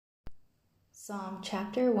Psalm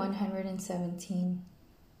chapter 117.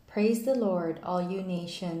 Praise the Lord, all you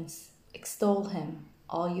nations. Extol him,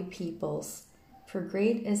 all you peoples. For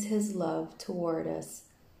great is his love toward us,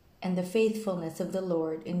 and the faithfulness of the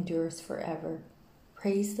Lord endures forever.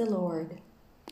 Praise the Lord.